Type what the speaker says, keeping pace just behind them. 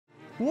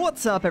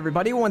What's up,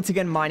 everybody? Once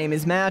again, my name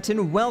is Matt,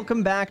 and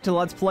welcome back to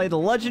Let's Play The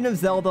Legend of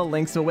Zelda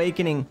Link's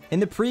Awakening. In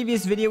the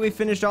previous video, we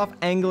finished off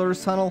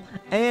Angler's Tunnel,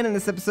 and in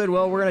this episode,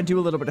 well, we're gonna do a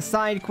little bit of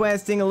side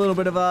questing, a little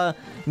bit of,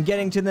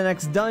 getting to the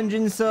next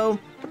dungeon, so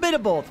a bit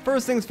of both.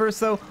 First things first,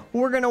 though,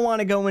 we're gonna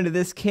want to go into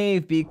this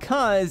cave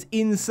because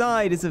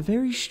inside is a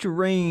very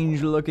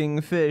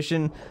strange-looking fish,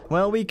 and,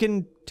 well, we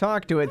can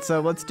talk to it, so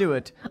let's do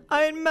it.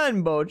 I am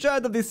Manbo,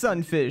 child of the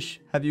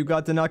sunfish. Have you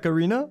got an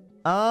ocarina?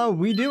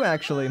 We do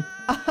actually.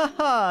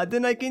 Ahaha,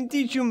 then I can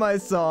teach you my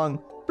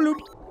song. Bloop.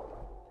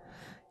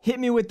 Hit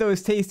me with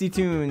those tasty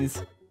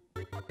tunes.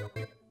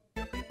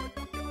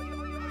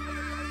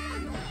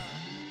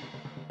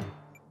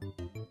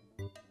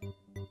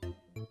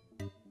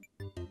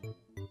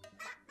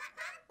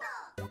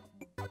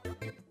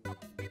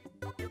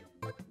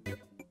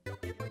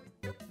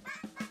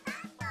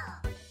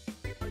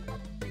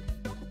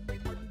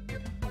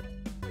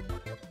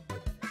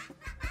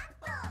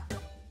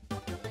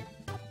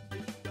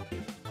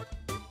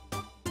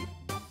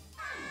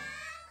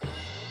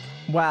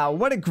 Wow,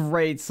 what a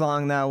great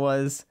song that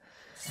was.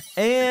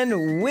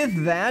 And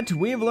with that,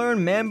 we've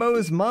learned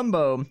Mambo's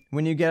Mambo.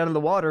 When you get out of the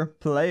water,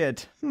 play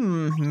it.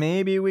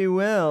 Maybe we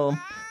will.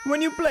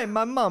 When you play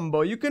my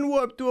Mambo, you can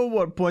warp to a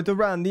warp point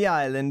around the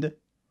island.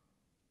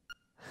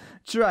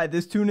 Try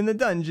this tune in the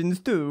dungeons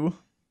too.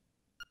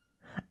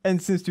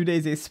 And since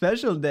today's a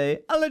special day,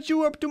 I'll let you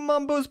warp to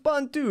Mambo's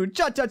pond too.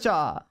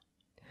 Cha-cha-cha!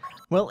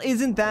 Well,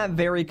 isn't that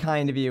very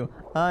kind of you?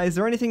 Is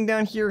there anything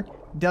down here?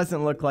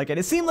 Doesn't look like it.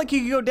 It seemed like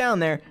you could go down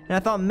there, and I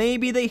thought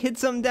maybe they hid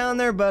something down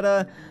there,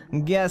 but,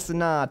 guess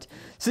not.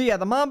 So yeah,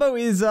 the Mambo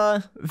is,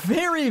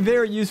 very,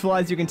 very useful,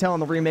 as you can tell in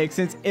the remake,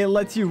 since it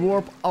lets you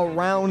warp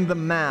around the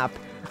map.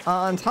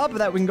 On top of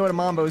that, we can go to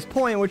Mambo's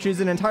Point, which is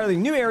an entirely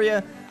new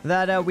area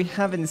that, we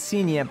haven't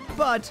seen yet.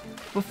 But,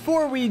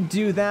 before we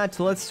do that,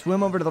 let's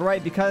swim over to the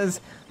right, because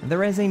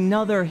there is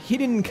another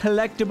hidden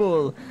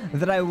collectible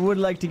that I would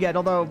like to get,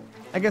 although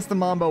I guess the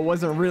Mambo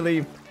wasn't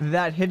really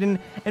that hidden,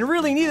 and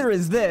really neither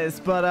is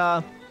this, but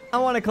I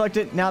want to collect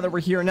it now that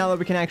we're here, now that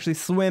we can actually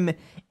swim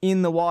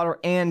in the water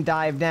and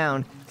dive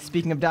down.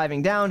 Speaking of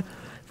diving down,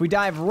 if we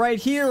dive right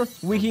here,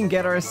 we can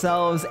get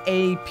ourselves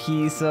a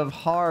piece of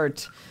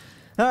heart.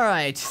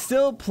 Alright,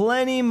 still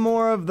plenty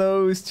more of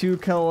those to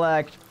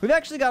collect. We've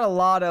actually got a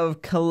lot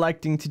of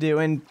collecting to do,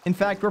 and in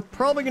fact, we're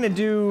probably going to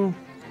do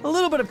a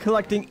little bit of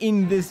collecting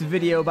in this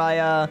video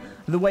by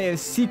the way of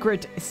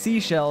secret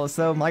seashells,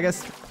 so I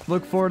guess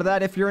look forward to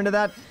that if you're into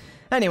that.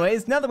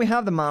 Anyways, now that we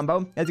have the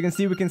Mambo, as you can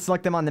see, we can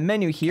select them on the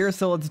menu here,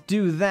 so let's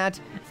do that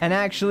and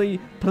actually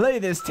play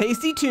this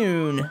tasty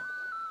tune.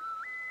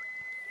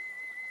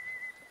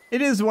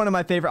 It is one of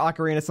my favorite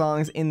ocarina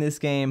songs in this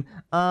game.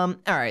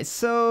 Alright,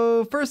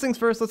 so first things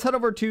first, let's head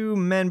over to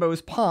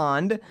Manbo's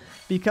Pond,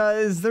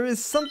 because there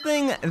is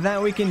something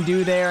that we can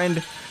do there,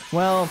 and,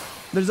 well,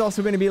 there's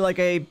also going to be like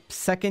a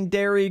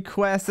secondary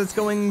quest that's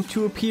going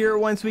to appear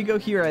once we go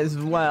here as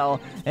well.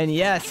 And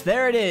yes,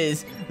 there it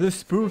is, the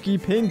spooky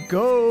pink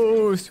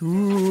ghost.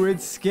 Ooh,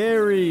 it's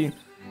scary.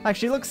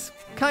 Actually, it looks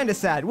kind of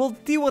sad. We'll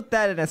deal with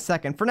that in a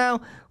second. For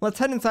now, let's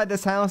head inside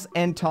this house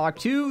and talk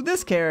to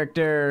this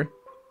character.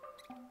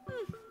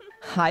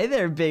 Hi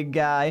there, big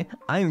guy.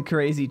 I'm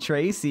Crazy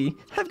Tracy.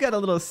 I've got a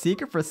little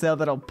secret for sale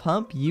that'll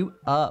pump you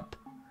up.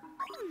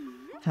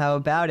 How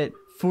about it?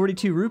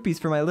 42 rupees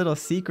for my little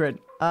secret.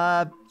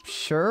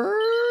 Sure?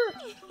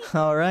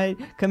 Alright,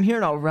 come here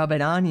and I'll rub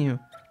it on you.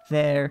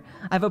 There,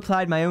 I've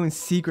applied my own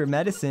secret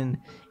medicine.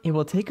 It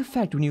will take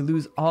effect when you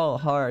lose all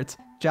hearts.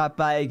 Drop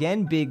by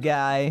again, big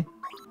guy.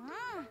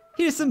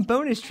 Here's some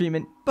bonus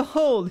treatment.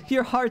 Behold,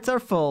 your hearts are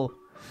full.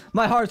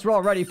 My hearts were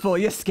already full,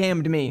 you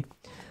scammed me.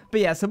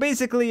 But yeah, so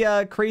basically,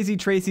 Crazy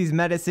Tracy's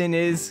medicine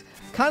is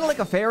kind of like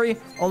a fairy,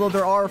 although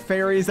there are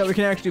fairies that we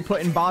can actually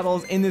put in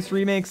bottles in this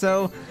remake,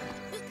 so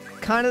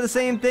kind of the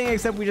same thing,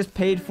 except we just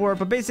paid for it.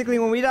 But basically,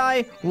 when we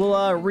die, we'll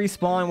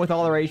respawn with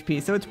all our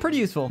HP, so it's pretty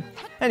useful.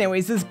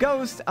 Anyways, this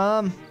ghost,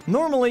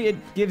 normally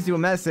it gives you a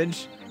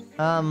message,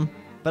 but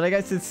I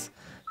guess it's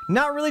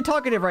not really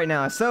talkative right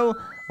now. So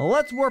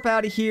let's warp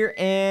out of here,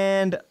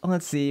 and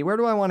let's see, where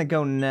do I want to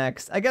go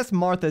next? I guess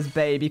Martha's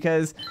Bay,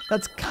 because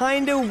that's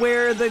kind of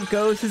where the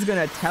ghost is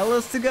going to tell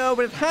us to go,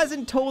 but it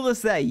hasn't told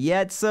us that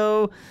yet,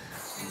 so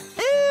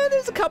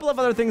there's a couple of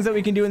other things that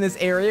we can do in this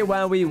area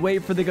while we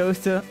wait for the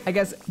ghost to, I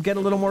guess, get a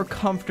little more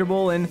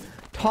comfortable and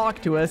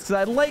talk to us, because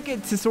I'd like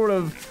it to sort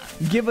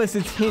of give us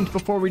its hint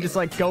before we just,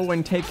 like, go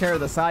and take care of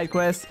the side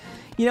quest.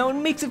 You know, it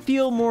makes it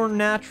feel more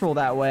natural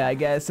that way, I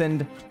guess,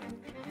 and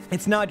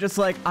it's not just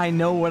like, I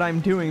know what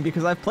I'm doing,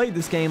 because I've played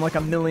this game like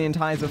a million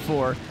times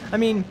before. I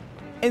mean,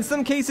 in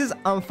some cases,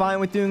 I'm fine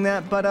with doing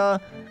that,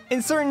 but,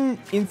 in certain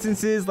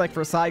instances, like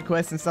for side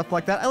quests and stuff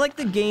like that, I like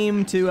the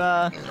game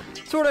to,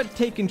 sort of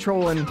take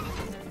control and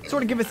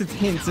sort of give us its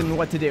hints and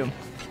what to do.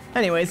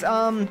 Anyways,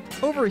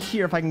 over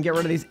here, if I can get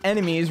rid of these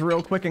enemies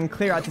real quick and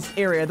clear out this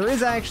area, there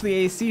is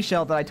actually a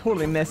seashell that I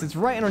totally missed. It's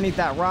right underneath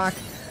that rock.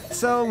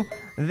 So,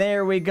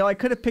 there we go. I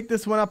could have picked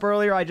this one up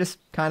earlier. I just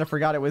kind of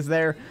forgot it was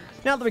there.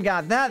 Now that we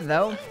got that,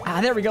 though,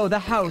 there we go. The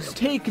house.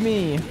 Take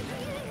me.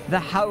 the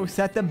house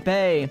at the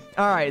bay.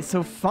 All right,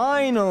 so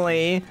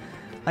finally,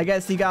 I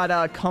guess he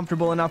got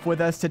comfortable enough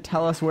with us to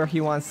tell us where he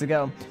wants to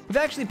go. We've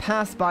actually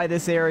passed by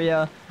this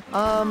area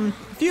a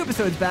few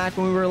episodes back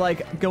when we were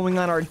like going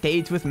on our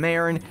dates with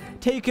Marin,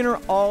 taking her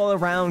all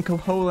around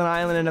Koholint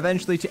Island and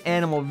eventually to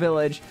Animal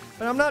Village.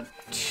 But I'm not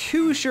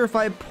too sure if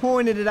I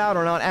pointed it out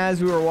or not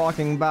as we were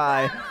walking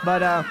by.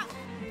 But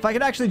if I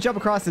could actually jump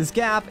across this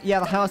gap, yeah,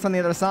 the house on the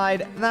other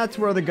side, that's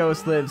where the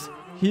ghost lives.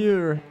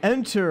 Here,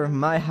 enter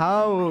my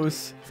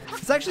house.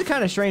 It's actually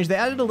kind of strange. They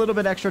added a little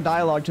bit extra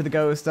dialogue to the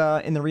ghost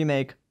in the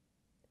remake.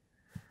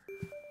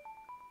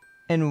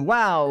 And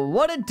wow,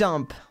 what a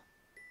dump.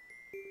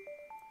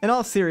 In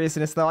all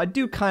seriousness, though, I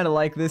do kind of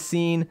like this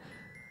scene.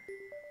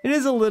 It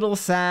is a little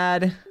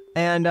sad,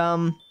 and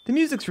the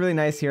music's really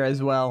nice here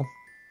as well.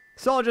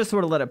 So I'll just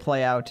sort of let it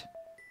play out.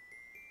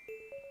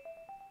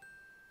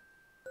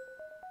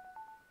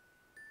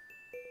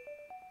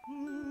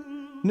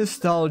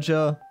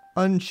 Nostalgia,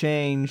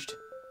 unchanged.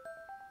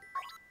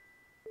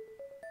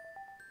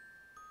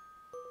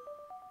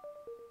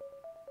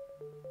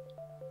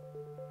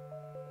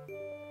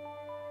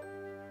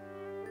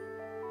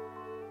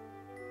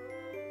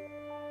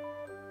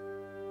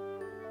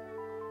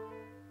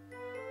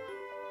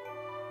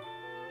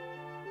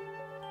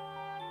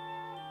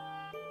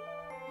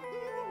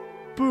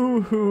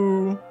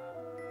 Boo-hoo.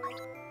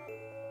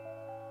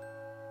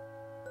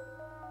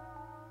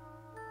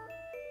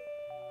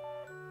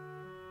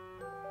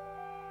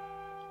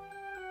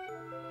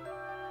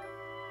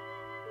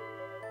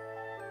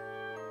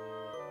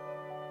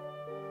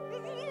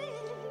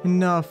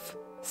 Enough.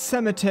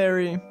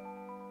 Cemetery.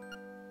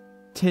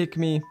 Take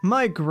me.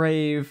 My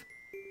grave.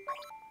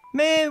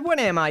 Man, what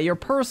am I? Your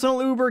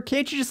personal Uber?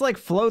 Can't you just like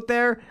float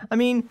there? I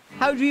mean,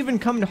 how'd you even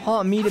come to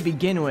haunt me to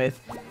begin with?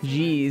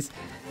 Jeez.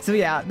 So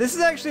yeah, this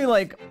is actually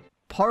like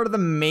part of the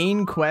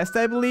main quest,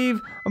 I believe.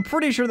 I'm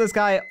pretty sure this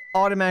guy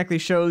automatically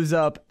shows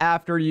up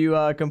after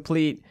you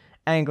complete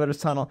Angler's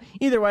Tunnel.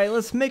 Either way,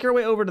 let's make our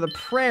way over to the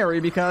prairie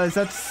because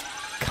that's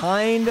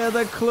kind of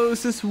the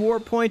closest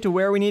warp point to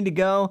where we need to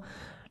go.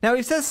 Now,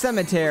 he says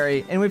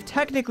cemetery, and we've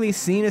technically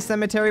seen a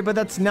cemetery, but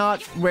that's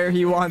not where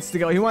he wants to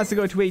go. He wants to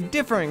go to a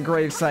different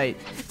grave site.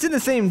 It's in the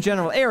same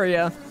general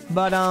area,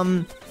 but,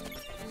 a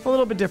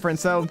little bit different,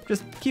 so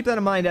just keep that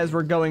in mind as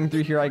we're going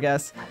through here, I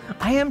guess.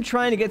 I am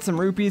trying to get some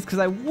rupees, because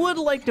I would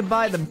like to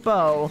buy the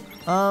bow,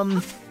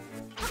 and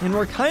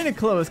we're kind of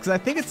close, because I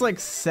think it's like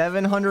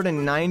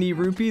 790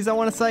 rupees, I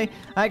want to say.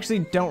 I actually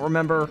don't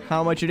remember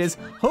how much it is.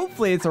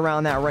 Hopefully it's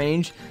around that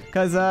range,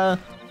 because,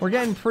 we're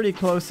getting pretty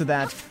close to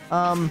that.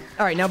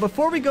 Alright, now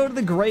before we go to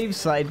the grave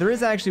site, there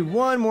is actually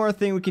one more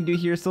thing we can do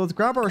here. So let's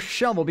grab our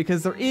shovel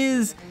because there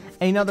is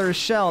another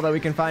shell that we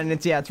can find.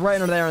 And it's right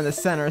over there in the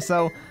center.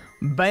 So,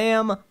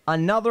 bam,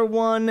 another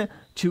one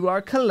to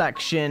our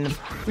collection.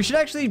 We should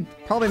actually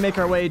probably make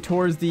our way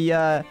towards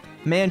the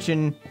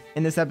mansion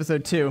in this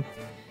episode too.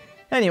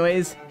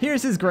 Anyways,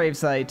 here's his grave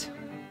site.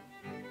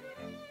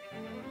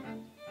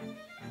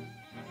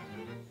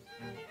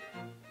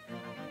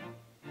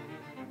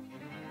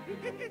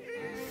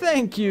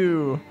 Thank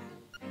you!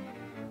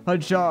 A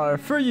jar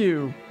for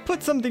you.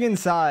 Put something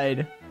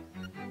inside.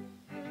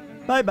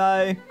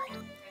 Bye-bye.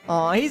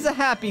 Aw, he's a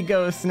happy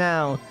ghost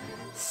now.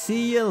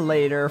 See you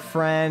later,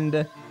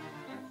 friend.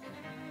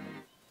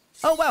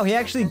 Oh, wow, he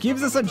actually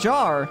gives us a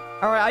jar.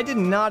 Alright, I did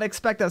not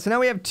expect that. So now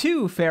we have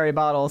 2 fairy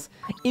bottles.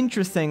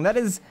 Interesting. That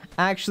is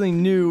actually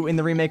new in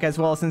the remake as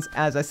well, since,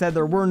 as I said,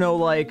 there were no,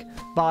 like,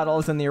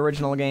 bottles in the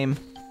original game.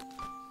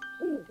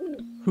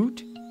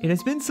 Hoot. It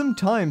has been some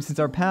time since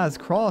our paths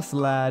crossed,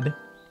 lad.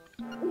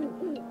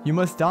 You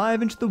must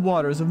dive into the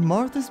waters of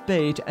Martha's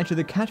Bay to enter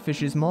the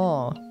catfish's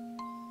maw.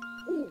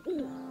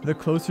 The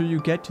closer you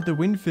get to the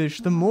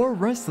windfish, the more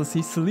restless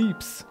he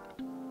sleeps.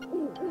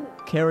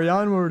 Carry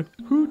onward,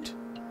 hoot.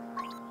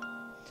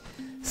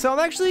 So I'm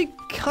actually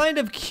kind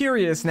of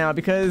curious now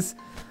because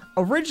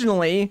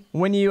originally,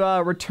 when you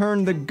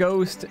returned the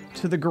ghost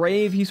to the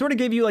grave, he sort of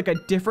gave you like a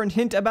different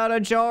hint about a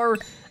jar,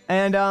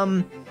 and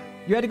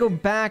you had to go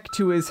back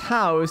to his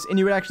house and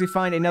you would actually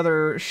find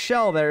another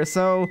shell there.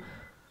 So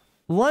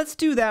let's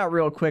do that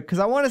real quick because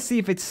I want to see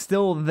if it's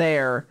still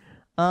there.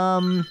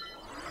 I'm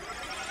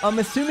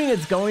assuming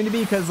it's going to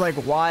be because, like,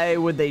 why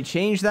would they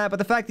change that? But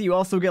the fact that you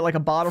also get like a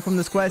bottle from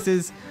this quest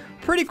is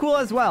pretty cool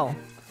as well.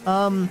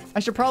 I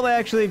should probably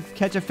actually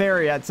catch a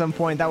ferry at some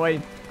point. That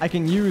way I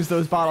can use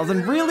those bottles.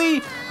 And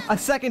really, a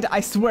second,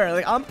 I swear,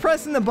 like, I'm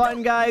pressing the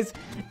button, guys.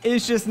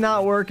 It's just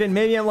not working.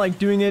 Maybe I'm like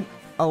doing it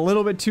a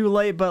little bit too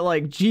late, but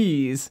like,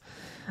 geez.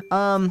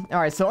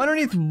 Alright, so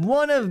underneath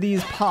one of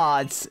these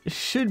pots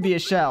should be a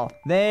shell.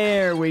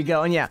 There we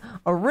go. And yeah,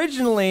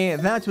 originally,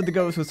 that's what the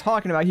ghost was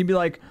talking about. He'd be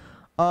like,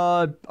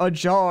 a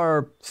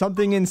jar,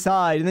 something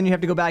inside, and then you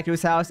have to go back to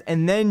his house,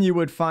 and then you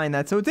would find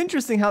that. So it's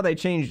interesting how they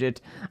changed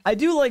it. I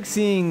do like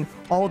seeing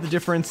all the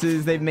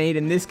differences they've made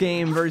in this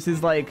game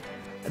versus, like,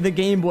 the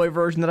Game Boy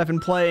version that I've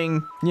been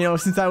playing, you know,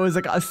 since I was,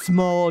 like, a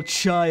small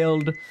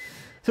child.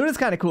 So it is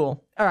kind of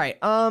cool. All right,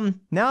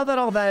 now that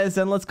all that is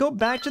done, let's go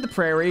back to the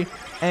prairie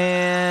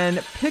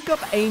and pick up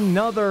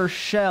another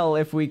shell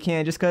if we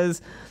can, just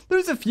because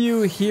there's a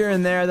few here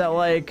and there that,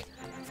 like,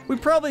 we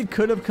probably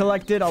could have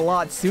collected a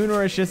lot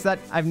sooner. It's just that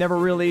I've never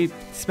really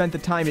spent the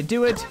time to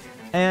do it.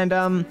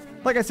 And,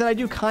 like I said, I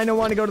do kind of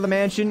want to go to the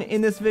mansion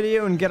in this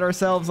video and get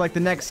ourselves, like,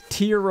 the next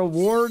tier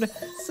reward.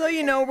 So,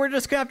 you know, we're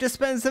just gonna have to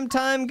spend some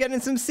time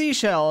getting some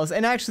seashells.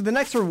 And actually, the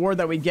next reward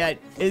that we get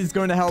is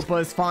going to help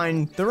us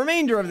find the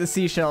remainder of the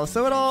seashells.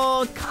 So it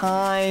all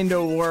kind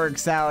of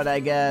works out,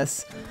 I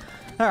guess.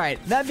 All right,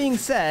 that being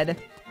said,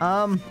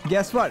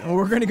 guess what?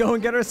 We're gonna go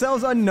and get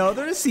ourselves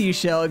another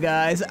seashell,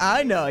 guys.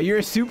 I know,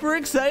 you're super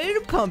excited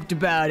and pumped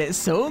about it.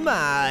 So am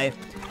I.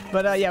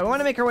 But, yeah, we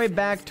want to make our way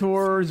back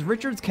towards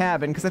Richard's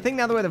cabin, because I think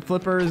now the way the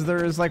flippers,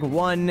 there's, like,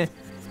 one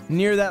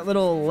near that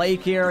little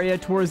lake area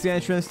towards the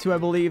entrance to, I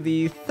believe,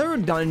 the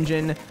third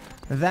dungeon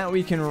that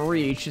we can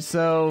reach.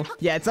 So,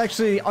 yeah, it's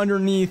actually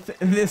underneath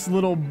this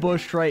little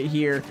bush right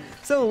here.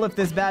 So, lift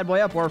this bad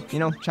boy up, or, you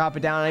know, chop it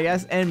down, I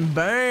guess, and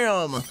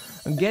BAM!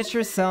 Get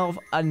yourself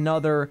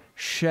another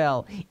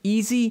shell.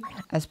 Easy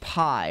as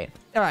pie.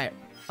 All right,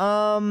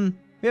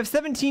 we have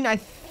 17. I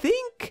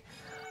think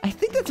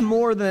that's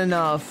more than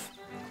enough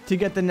to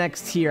get the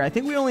next tier. I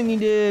think we only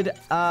needed,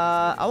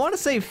 I want to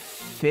say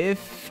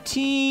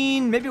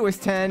 15, maybe it was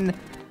 10.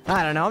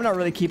 I don't know, I'm not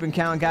really keeping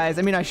count, guys.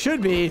 I mean, I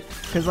should be,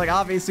 because, like,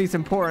 obviously it's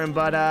important,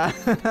 but,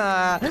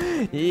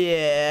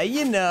 yeah,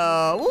 you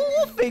know,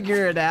 we'll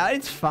figure it out.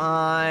 It's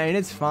fine,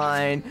 it's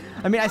fine.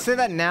 I mean, I say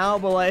that now,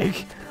 but,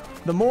 like,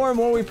 the more and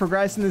more we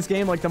progress in this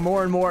game, like, the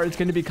more and more it's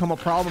going to become a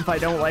problem if I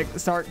don't, like,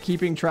 start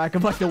keeping track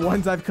of, like, the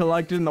ones I've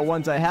collected and the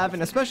ones I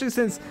haven't, especially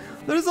since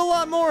there's a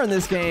lot more in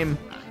this game.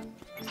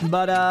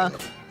 But,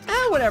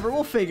 whatever,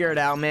 we'll figure it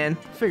out, man.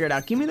 Figure it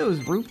out. Give me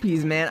those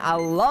rupees, man. I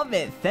love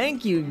it.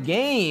 Thank you,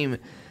 game.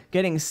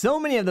 Getting so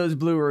many of those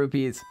blue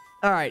rupees.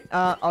 All right,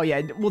 oh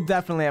yeah, we'll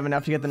definitely have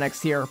enough to get the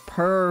next tier.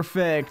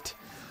 Perfect.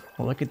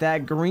 Look at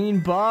that green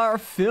bar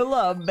fill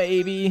up,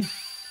 baby.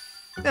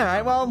 All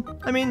right, well,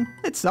 I mean,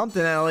 it's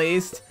something at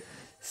least.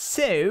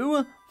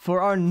 So, for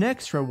our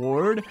next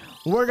reward,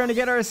 we're gonna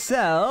get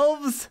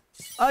ourselves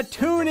a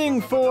tuning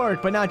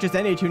fork, but not just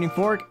any tuning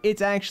fork.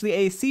 It's actually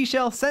a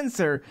seashell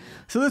sensor.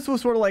 So this will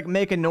sort of like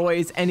make a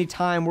noise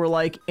anytime we're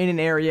like in an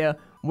area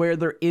where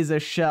there is a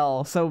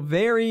shell. So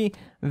very,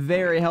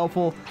 very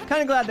helpful.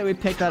 Kind of glad that we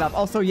picked that up.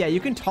 Also, yeah, you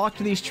can talk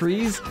to these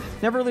trees.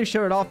 Never really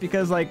showed it off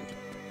because, like,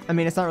 I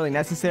mean, it's not really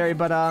necessary,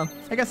 but I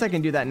guess I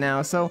can do that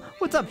now. So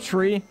what's up,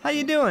 tree? How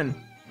you doing?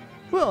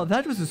 Well,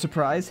 that was a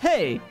surprise.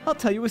 Hey, I'll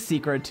tell you a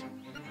secret.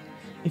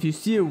 If you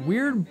see a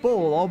weird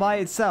bowl all by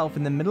itself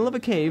in the middle of a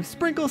cave,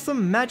 sprinkle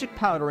some magic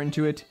powder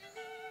into it.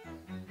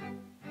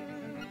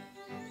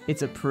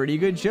 It's a pretty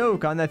good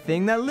joke on the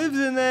thing that lives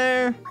in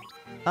there.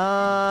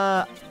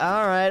 Alright,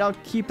 I'll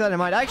keep that in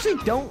mind. I actually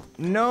don't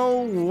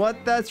know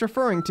what that's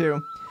referring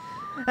to.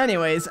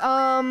 Anyways,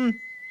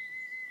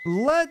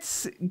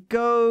 let's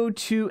go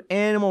to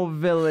Animal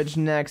Village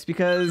next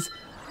because,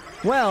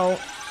 well,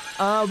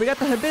 we got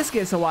the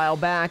hibiscus a while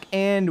back,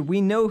 and we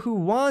know who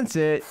wants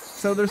it.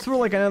 So there's sort of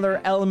like another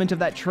element of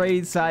that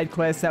trade side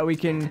quest that we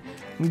can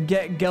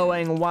get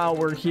going while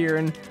we're here.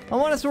 And I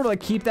want to sort of like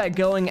keep that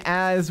going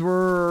as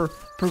we're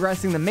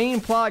progressing the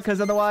main plot,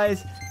 because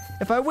otherwise,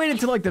 if I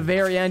waited till like the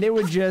very end, it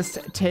would just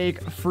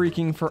take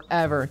freaking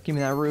forever. Give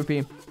me that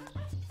rupee.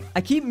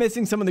 I keep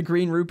missing some of the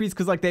green rupees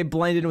because like they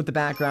blend in with the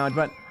background,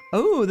 but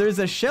oh, there's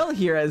a shell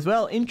here as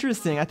well.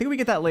 Interesting. I think we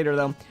get that later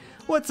though.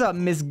 What's up,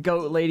 Miss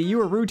Goat Lady? You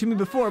were rude to me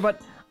before,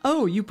 but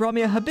oh, you brought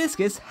me a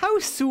hibiscus? How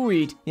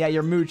sweet. Yeah,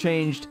 your mood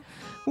changed.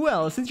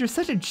 Well, since you're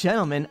such a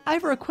gentleman, I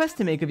have a request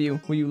to make of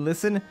you. Will you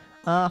listen?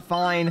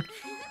 Fine.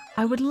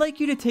 I would like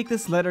you to take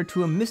this letter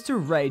to a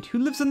Mr. Wright who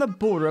lives on the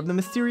border of the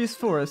mysterious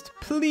forest.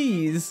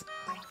 Please.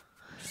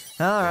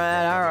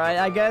 Alright.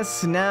 I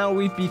guess now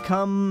we've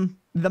become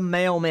the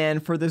mailman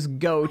for this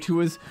goat who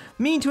was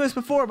mean to us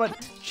before,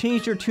 but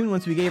changed her tune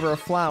once we gave her a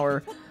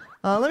flower.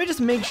 Let me just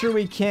make sure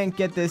we can't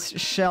get this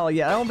shell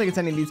yet. I don't think it's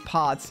any of these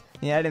pots.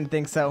 Yeah, I didn't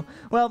think so.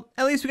 Well,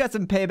 at least we got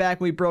some payback.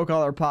 We broke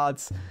all our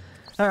pots.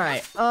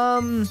 Alright,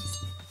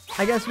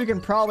 I guess we can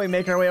probably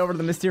make our way over to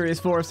the mysterious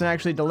forest and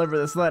actually deliver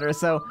this letter.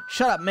 So,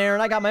 shut up, Marin.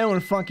 I got my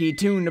own funky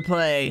tune to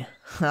play.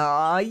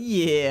 Aw,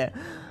 yeah.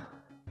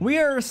 We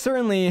are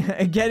certainly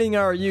getting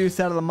our use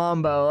out of the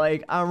Mambo.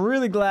 Like, I'm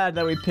really glad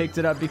that we picked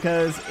it up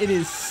because it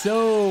is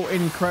so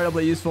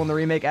incredibly useful in the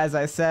remake, as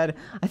I said.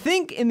 I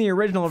think in the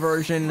original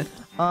version,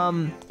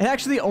 it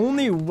actually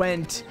only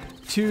went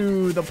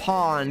to the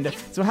pond.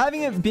 So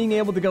having it being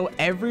able to go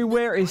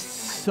everywhere is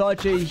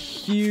such a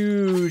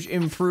huge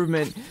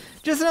improvement.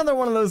 Just another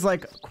one of those,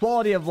 like,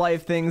 quality of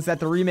life things that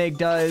the remake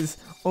does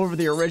over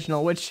the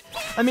original, which,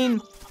 I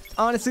mean,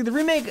 honestly, the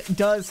remake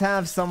does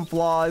have some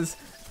flaws.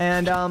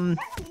 And,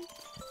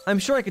 I'm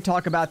sure I could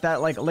talk about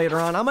that, like, later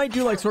on. I might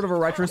do, like, sort of a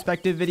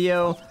retrospective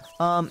video,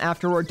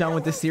 after we're done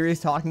with the series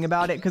talking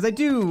about it, because I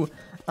do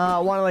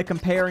want to like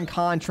compare and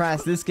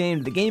contrast this game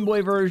to the Game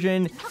Boy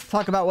version,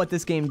 talk about what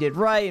this game did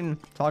right and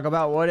talk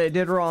about what it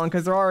did wrong,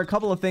 because there are a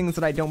couple of things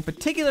that I don't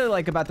particularly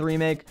like about the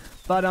remake,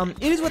 but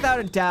it is without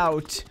a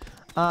doubt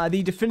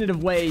the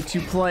definitive way to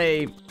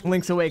play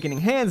Link's Awakening,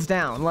 hands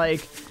down.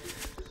 Like,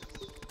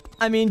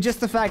 I mean, just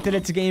the fact that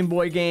it's a Game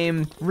Boy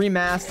game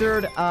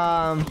remastered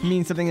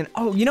means something. And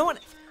oh, you know what?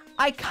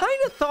 I kind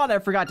of thought I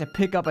forgot to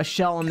pick up a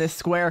shell in this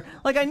square.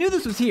 Like, I knew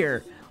this was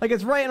here. Like,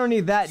 it's right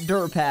underneath that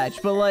dirt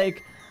patch. But,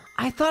 like,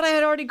 I thought I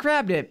had already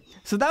grabbed it.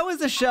 So that was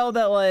the shell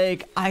that,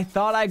 like, I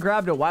thought I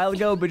grabbed a while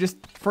ago, but just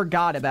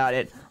forgot about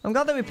it. I'm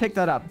glad that we picked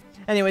that up.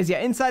 Anyways, yeah,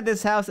 inside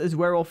this house is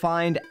where we'll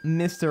find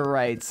Mr.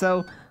 Right.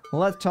 So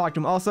let's talk to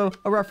him. Also,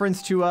 a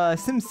reference to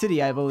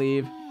SimCity, I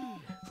believe.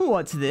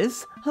 What's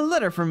this? A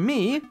letter from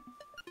me?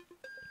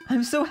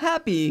 I'm so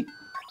happy.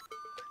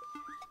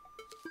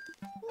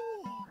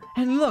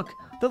 And look,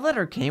 the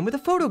letter came with a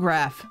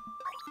photograph.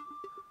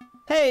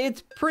 Hey,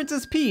 it's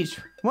Princess Peach.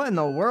 What in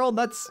the world?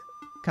 That's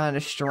kind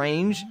of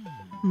strange.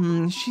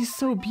 She's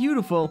so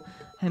beautiful.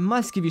 I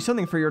must give you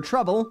something for your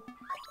trouble.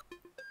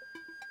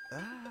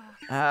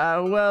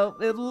 Well,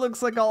 it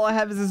looks like all I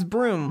have is this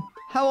broom.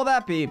 How will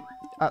that be?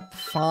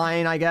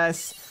 Fine, I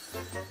guess.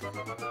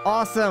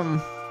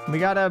 Awesome. We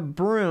got a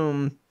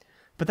broom.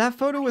 But that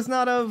photo was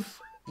not of...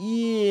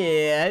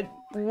 Yeah, it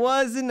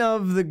wasn't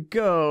of the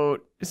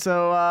goat.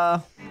 So,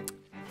 I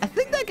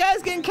think that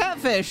guy's getting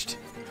catfished.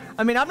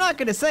 I mean, I'm not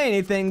gonna say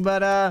anything,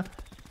 but,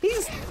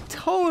 he's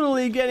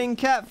totally getting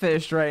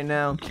catfished right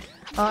now.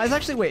 It's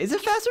actually, wait, is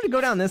it faster to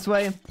go down this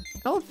way? I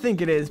don't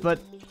think it is, but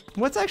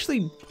what's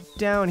actually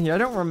down here? I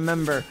don't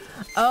remember.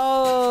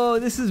 Oh,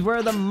 this is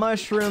where the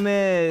mushroom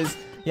is.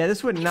 Yeah,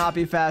 this would not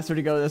be faster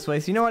to go this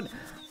way. So you know what?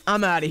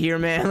 I'm out of here,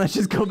 man. Let's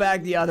just go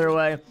back the other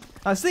way.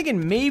 I was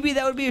thinking maybe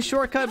that would be a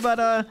shortcut,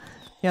 but,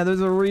 yeah,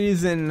 there's a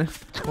reason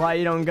why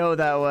you don't go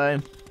that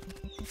way.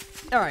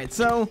 Alright,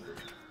 so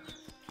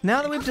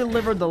now that we've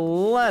delivered the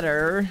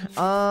letter,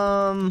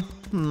 I'm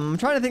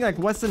trying to think, like,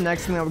 what's the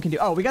next thing that we can do?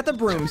 Oh, we got the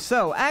broom.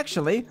 So,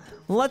 actually,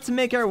 let's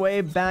make our way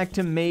back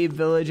to May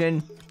Village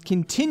and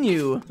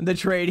continue the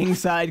trading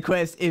side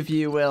quest, if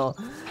you will.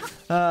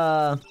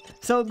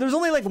 So there's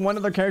only like one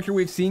other character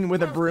we've seen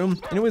with a broom,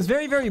 and it was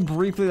very, very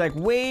briefly, like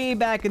way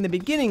back in the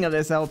beginning of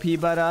this LP,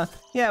 but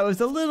yeah, it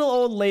was a little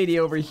old lady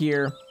over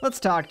here. Let's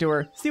talk to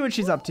her, see what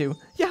she's up to.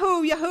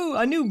 Yahoo, yahoo,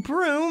 a new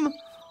broom!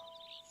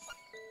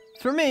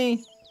 For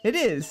me, it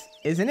is,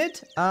 isn't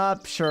it?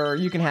 Sure,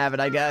 you can have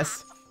it, I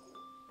guess.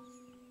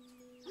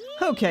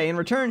 Okay, in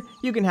return,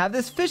 you can have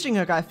this fishing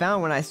hook I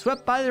found when I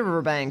swept by the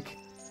riverbank.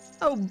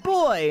 Oh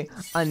boy,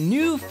 a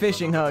new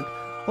fishing hook.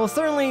 Well,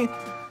 certainly,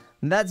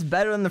 that's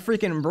better than the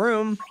freaking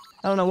broom.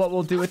 I don't know what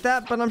we'll do with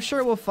that, but I'm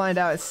sure we'll find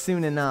out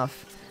soon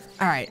enough.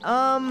 Alright,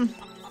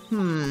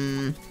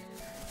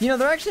 you know,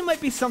 there actually might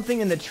be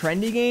something in the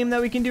trendy game that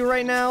we can do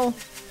right now.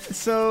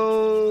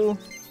 So,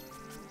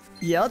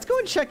 yeah, let's go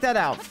and check that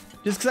out.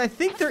 Just because I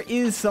think there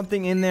is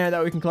something in there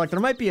that we can collect. There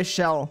might be a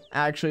shell,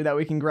 actually, that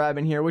we can grab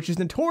in here, which is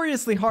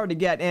notoriously hard to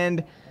get,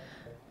 and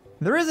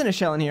there isn't a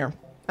shell in here.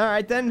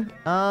 Alright then,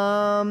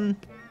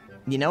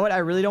 you know what? I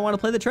really don't want to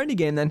play the trendy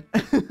game then.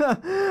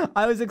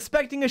 I was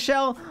expecting a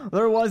shell.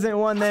 There wasn't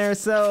one there,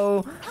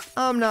 so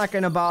I'm not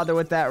going to bother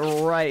with that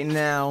right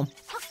now.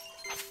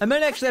 I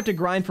might actually have to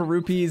grind for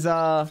rupees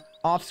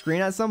off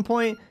screen at some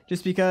point,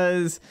 just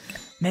because,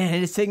 man,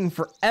 it is taking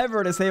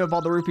forever to save up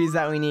all the rupees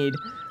that we need.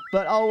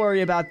 But I'll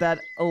worry about that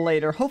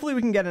later. Hopefully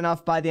we can get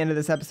enough by the end of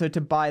this episode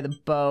to buy the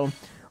bow.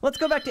 Let's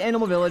go back to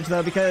Animal Village,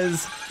 though,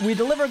 because we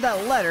delivered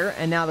that letter,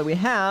 and now that we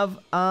have,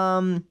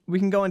 we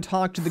can go and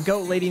talk to the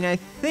goat lady, and I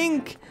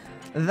think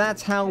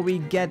that's how we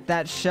get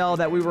that shell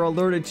that we were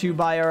alerted to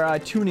by our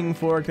tuning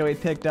fork that we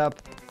picked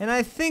up. And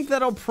I think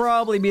that'll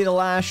probably be the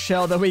last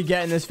shell that we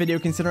get in this video,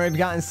 considering we've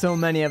gotten so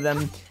many of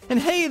them. And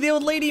hey, the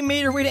old lady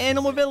made her way to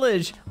Animal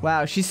Village.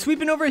 Wow, she's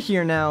sweeping over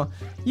here now.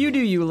 You do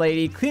you,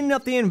 lady, cleaning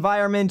up the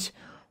environment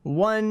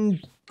one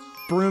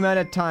broom at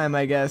a time,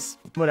 I guess.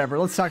 Whatever,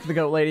 let's talk to the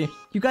goat lady.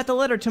 You got the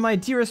letter to my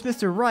dearest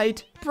Mr.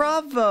 Right.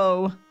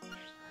 Bravo!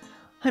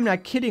 I'm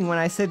not kidding when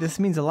I say this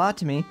means a lot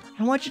to me.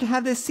 I want you to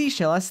have this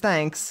seashell as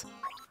thanks.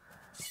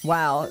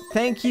 Wow,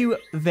 thank you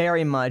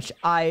very much.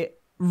 I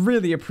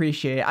really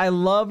appreciate it. I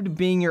loved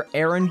being your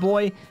errand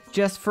boy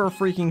just for a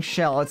freaking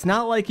shell. It's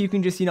not like you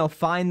can just, you know,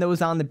 find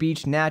those on the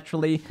beach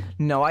naturally.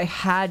 No, I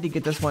had to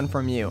get this one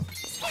from you.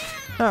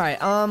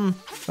 Alright,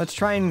 let's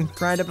try and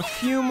grind up a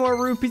few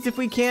more rupees if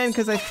we can,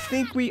 because I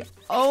think we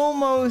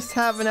almost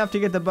have enough to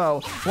get the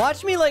bow.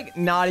 Watch me, like,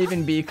 not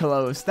even be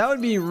close. That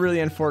would be really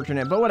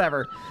unfortunate, but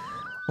whatever.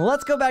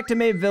 Let's go back to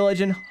May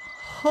Village and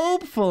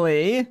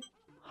hopefully,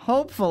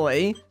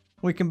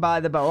 we can buy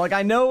the bow. Like,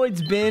 I know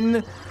it's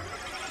been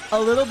a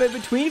little bit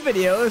between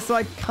videos, so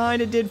I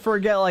kind of did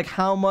forget, like,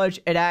 how much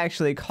it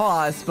actually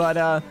costs, but,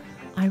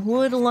 I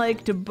would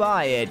like to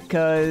buy it,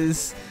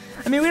 because,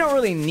 I mean, we don't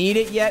really need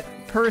it yet,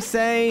 per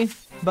se,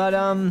 but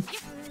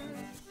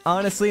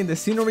honestly, the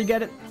sooner we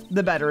get it,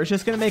 the better. It's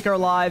just gonna make our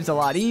lives a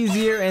lot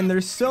easier, and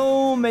there's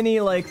so many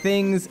like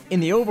things in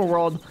the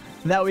overworld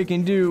that we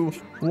can do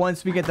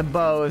once we get the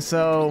bow,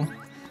 so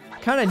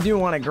kind of do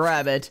want to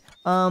grab it.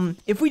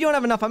 If we don't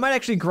have enough, I might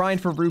actually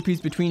grind for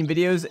rupees between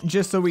videos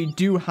just so we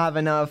do have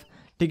enough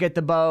to get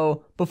the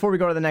bow before we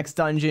go to the next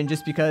dungeon,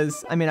 just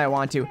because, I mean, I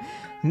want to.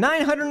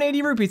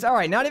 980 rupees. All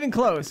right, not even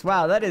close.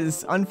 Wow, that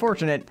is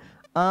unfortunate.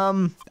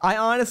 I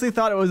honestly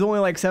thought it was only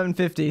like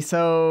 750,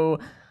 so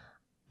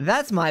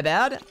that's my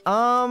bad.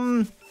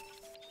 Well,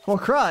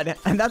 crud,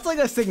 and that's like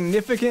a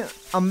significant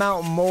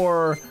amount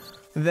more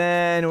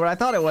than what I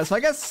thought it was. So I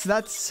guess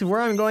that's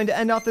where I'm going to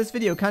end off this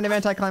video. Kind of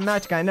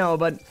anticlimactic, I know,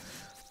 but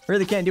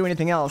really can't do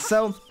anything else.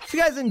 So if you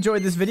guys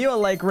enjoyed this video, a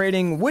like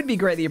rating would be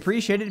greatly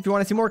appreciated. If you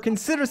want to see more,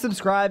 consider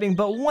subscribing.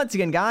 But once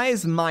again,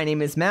 guys, my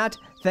name is Matt.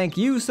 Thank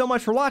you so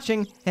much for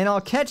watching, and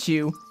I'll catch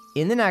you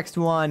in the next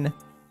one.